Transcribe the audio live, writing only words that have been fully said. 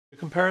The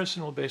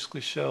comparison will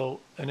basically show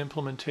an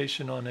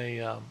implementation on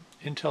a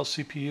Intel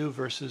CPU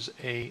versus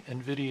a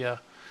Nvidia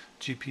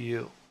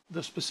GPU.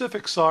 The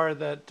specifics are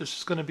that this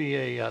is going to be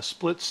a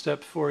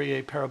split-step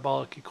Fourier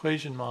Parabolic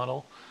Equation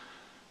model.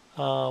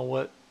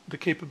 What the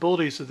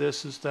capabilities of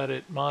this is that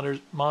it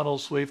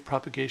models wave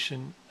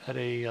propagation at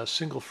a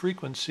single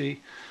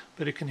frequency,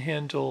 but it can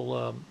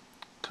handle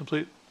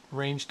complete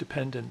range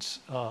dependence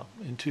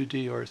in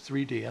 2D or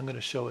 3D. I'm going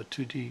to show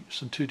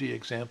some 2D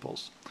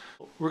examples.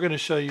 We're going to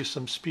show you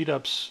some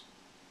speedups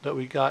that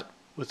we got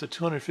with a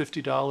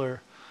 $250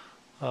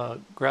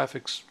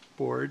 graphics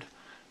board,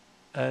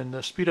 and the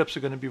speedups are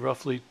going to be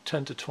roughly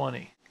 10 to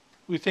 20.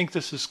 We think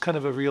this is kind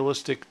of a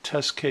realistic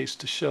test case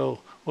to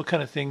show what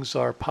kind of things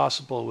are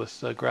possible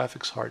with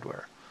graphics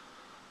hardware.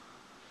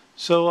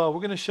 So we're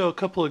going to show a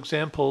couple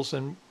examples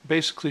and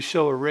basically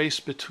show a race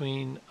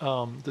between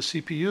the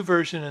CPU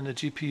version and the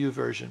GPU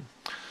version.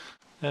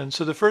 And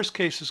so the first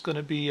case is going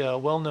to be a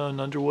well-known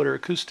underwater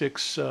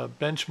acoustics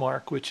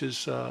benchmark, which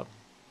is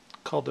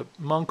called the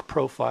Monk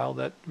profile.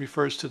 That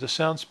refers to the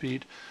sound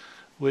speed,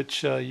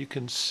 which you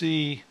can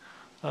see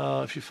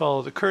if you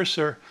follow the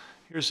cursor.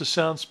 Here's the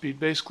sound speed.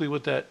 Basically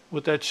what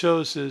that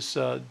shows is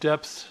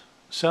depth,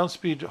 sound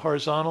speed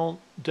horizontal,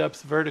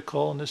 depth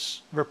vertical, and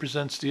this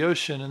represents the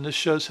ocean, and this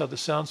shows how the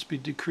sound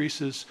speed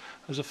decreases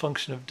as a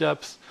function of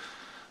depth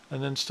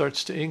and then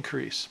starts to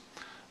increase.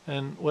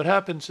 And what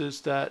happens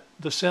is that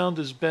the sound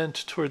is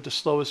bent toward the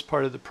slowest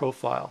part of the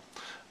profile,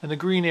 and the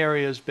green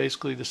area is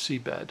basically the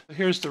seabed.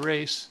 Here's the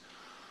race.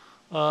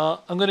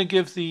 I'm going to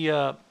give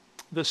the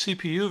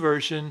CPU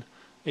version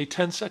a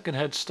 10-second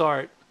head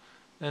start,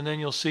 and then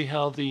you'll see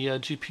how the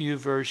GPU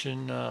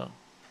version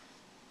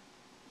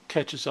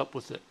catches up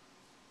with it.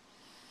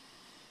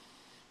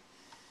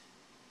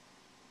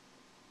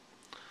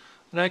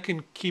 And I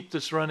can keep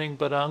this running,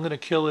 but I'm going to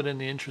kill it in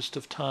the interest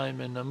of time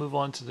and move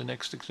on to the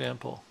next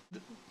example.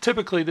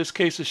 Typically, this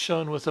case is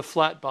shown with a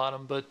flat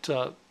bottom, but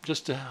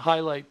just to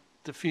highlight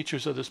the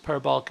features of this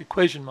parabolic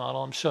equation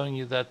model, I'm showing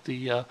you that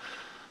the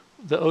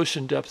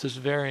ocean depth is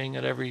varying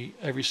at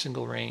every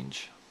single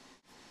range.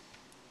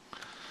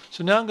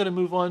 So now I'm going to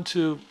move on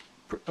to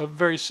a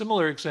very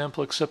similar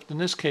example, except in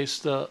this case,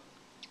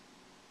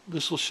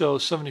 this will show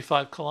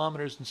 75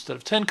 kilometers instead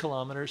of 10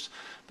 kilometers,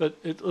 but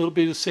it'll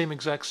be the same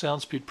exact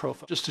sound speed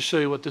profile. Just to show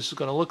you what this is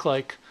going to look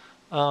like,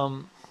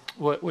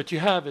 what you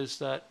have is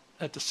that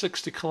at the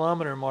 60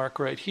 kilometer mark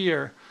right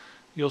here,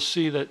 you'll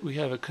see that we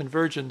have a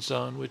convergence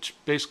zone, which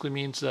basically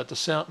means that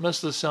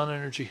most of the sound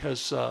energy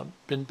has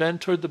been bent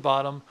toward the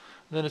bottom,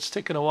 and then it's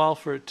taken a while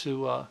for it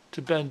to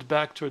bend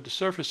back toward the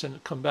surface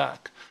and come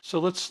back. So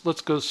let's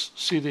go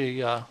see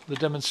the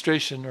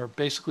demonstration, or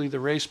basically the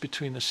race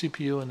between the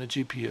CPU and the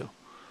GPU.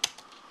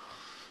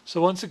 So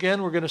once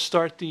again, we're going to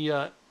start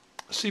the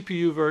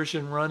CPU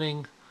version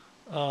running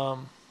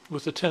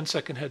with a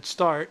 10-second head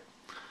start.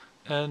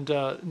 And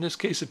in this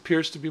case, it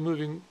appears to be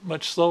moving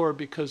much slower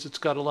because it's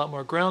got a lot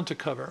more ground to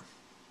cover.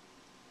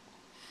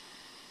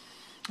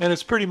 And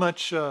it's pretty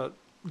much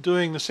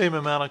doing the same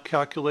amount of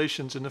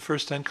calculations in the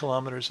first 10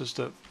 kilometers as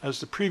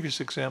the previous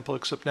example,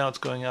 except now it's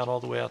going out all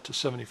the way out to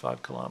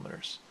 75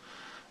 kilometers.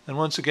 And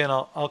once again,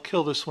 I'll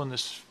kill this when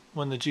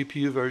the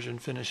GPU version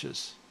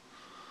finishes.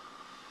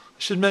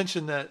 I should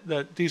mention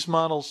that these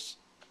models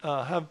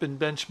have been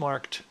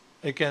benchmarked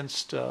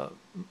against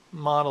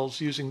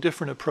models using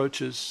different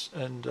approaches,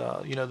 and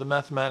the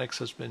mathematics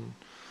has been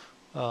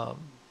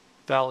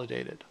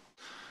validated.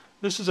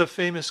 This is a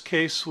famous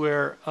case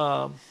where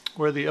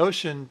the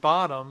ocean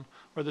bottom,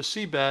 or the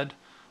seabed,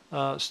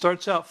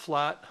 starts out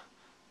flat,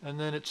 and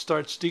then it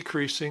starts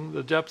decreasing.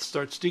 The depth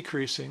starts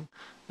decreasing,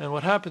 and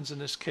what happens in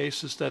this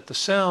case is that the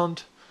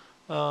sound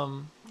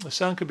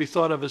could be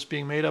thought of as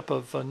being made up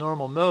of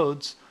normal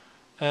modes,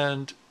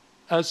 and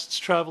as it's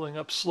traveling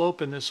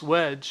upslope in this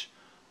wedge,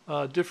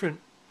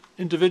 different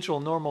individual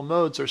normal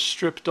modes are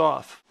stripped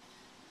off.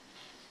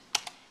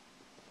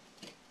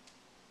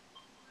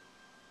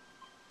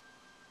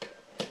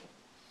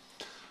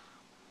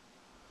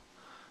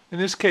 In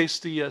this case,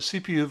 the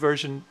CPU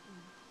version,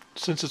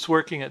 since it's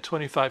working at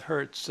 25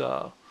 Hertz,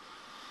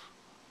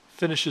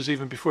 finishes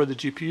even before the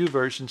GPU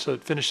version, so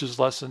it finishes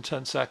less than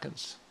 10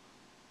 seconds.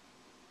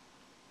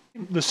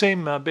 The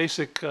same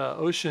basic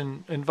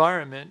ocean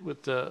environment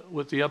with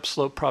the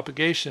upslope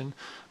propagation,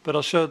 but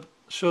I'll show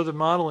the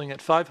modeling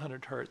at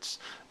 500 Hertz.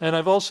 And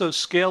I've also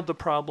scaled the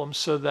problem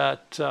so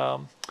that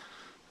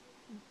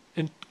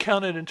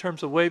counted in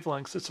terms of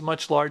wavelengths, it's a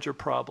much larger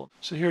problem.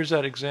 So here's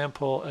that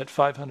example at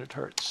 500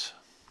 Hertz.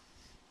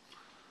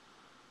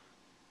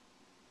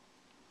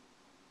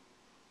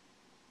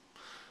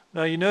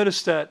 Now you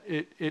notice that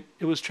it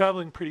was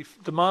traveling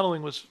the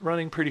modeling was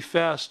running pretty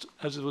fast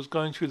as it was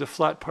going through the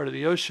flat part of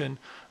the ocean,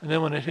 and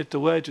then when it hit the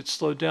wedge, it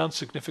slowed down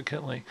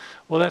significantly.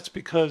 Well, that's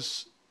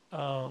because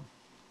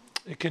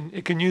it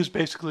can use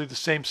basically the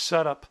same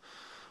setup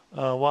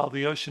while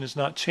the ocean is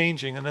not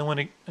changing, and then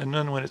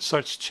when it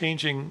starts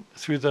changing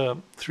through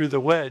the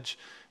wedge,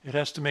 it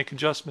has to make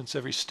adjustments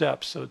every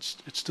step, so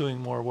it's doing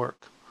more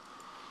work.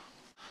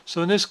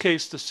 So in this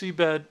case, the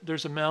seabed,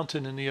 there's a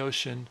mountain in the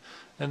ocean,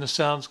 and the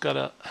sound's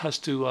has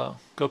to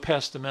go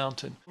past the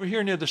mountain. Over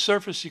here near the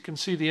surface, you can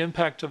see the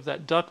impact of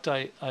that duct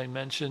I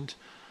mentioned,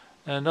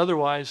 and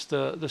otherwise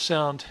the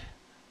sound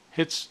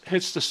hits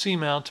the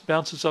C-mount,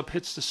 bounces up,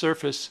 hits the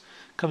surface,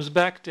 comes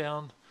back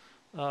down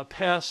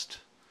past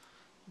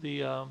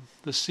the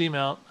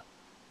C-mount,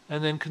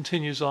 and then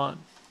continues on.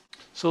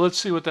 So let's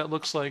see what that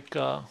looks like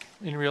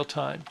in real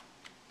time.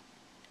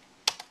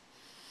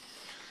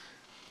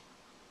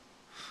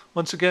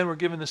 Once again, we're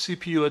giving the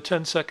CPU a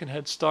 10-second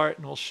head start,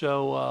 and we'll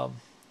show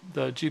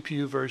the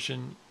GPU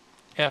version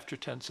after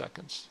 10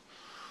 seconds.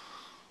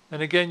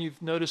 And again,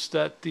 you've noticed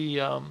that the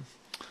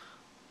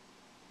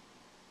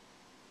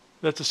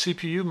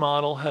CPU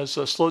model has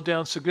slowed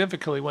down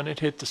significantly when it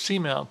hit the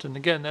C-mount, and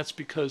again, that's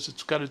because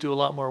it's got to do a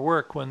lot more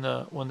work when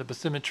the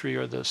bathymetry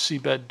or the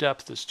seabed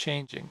depth is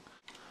changing.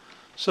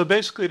 So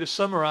basically, to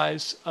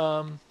summarize,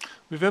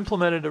 we've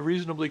implemented a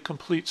reasonably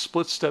complete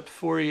split-step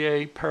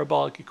Fourier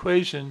Parabolic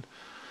Equation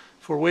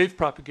for wave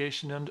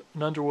propagation and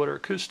underwater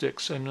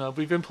acoustics, and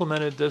we've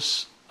implemented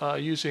this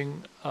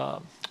using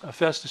a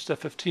fastest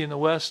FFT in the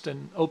West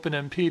and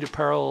OpenMP to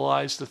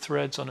parallelize the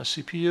threads on a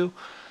CPU,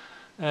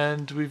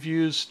 and we've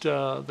used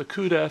the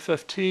CUDA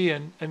FFT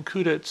and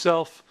CUDA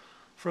itself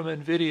from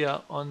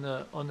Nvidia on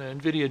the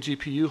Nvidia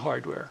GPU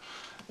hardware.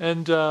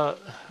 And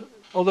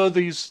although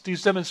these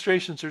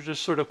demonstrations are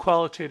just sort of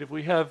qualitative,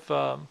 we have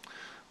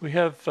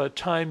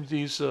timed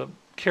these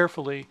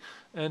carefully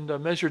and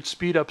measured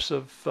speedups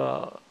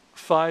of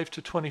 5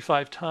 to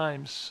 25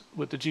 times,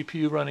 with the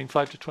GPU running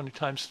 5 to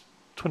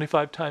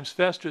 25 times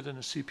faster than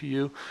the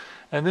CPU,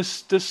 and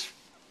this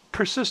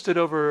persisted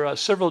over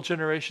several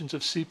generations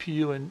of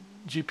CPU and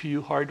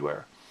GPU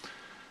hardware.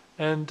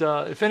 And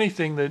if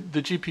anything, the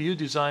GPU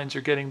designs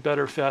are getting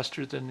better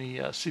faster than the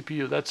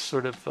CPU. That's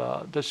sort of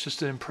that's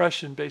just an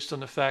impression based on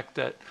the fact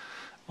that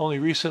only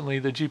recently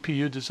the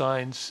GPU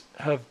designs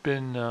have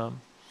been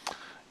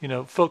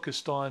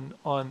focused on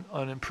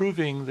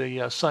improving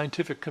the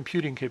scientific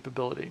computing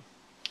capability.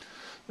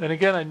 And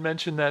again, I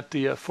mentioned that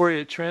the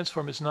Fourier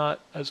transform is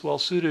not as well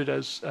suited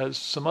as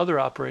some other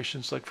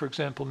operations, like, for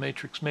example,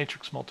 matrix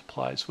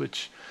multiplies,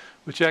 which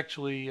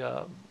actually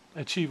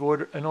achieve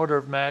an order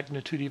of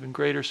magnitude even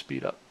greater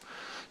speed up.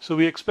 So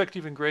we expect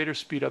even greater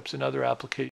speed ups in other applications.